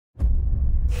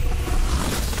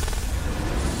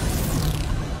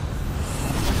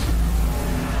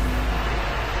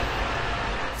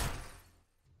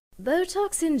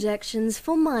Botox injections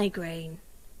for migraine.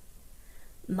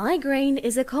 Migraine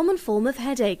is a common form of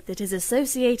headache that is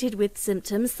associated with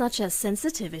symptoms such as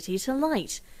sensitivity to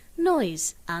light,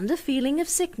 noise, and a feeling of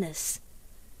sickness.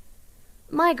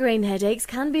 Migraine headaches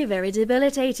can be very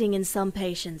debilitating in some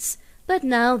patients, but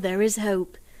now there is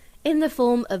hope, in the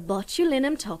form of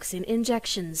botulinum toxin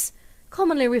injections,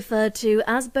 commonly referred to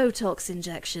as Botox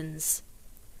injections.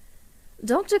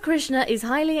 Dr. Krishna is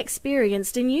highly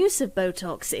experienced in use of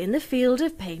Botox in the field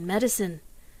of pain medicine.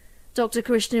 Dr.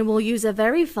 Krishna will use a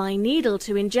very fine needle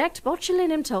to inject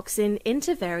botulinum toxin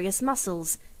into various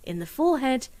muscles in the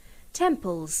forehead,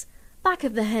 temples, back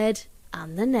of the head,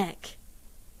 and the neck.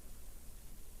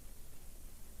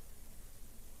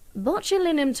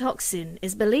 Botulinum toxin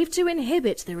is believed to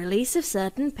inhibit the release of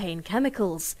certain pain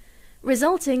chemicals,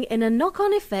 resulting in a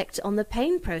knock-on effect on the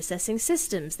pain processing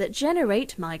systems that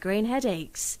generate migraine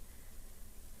headaches.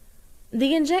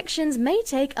 The injections may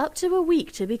take up to a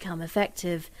week to become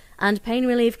effective, and pain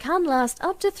relief can last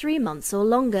up to 3 months or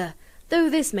longer, though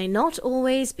this may not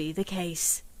always be the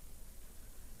case.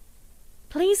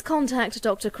 Please contact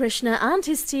Dr. Krishna and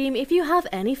his team if you have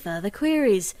any further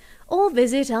queries, or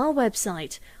visit our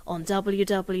website on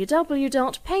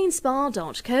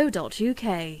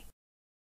www.painspa.co.uk.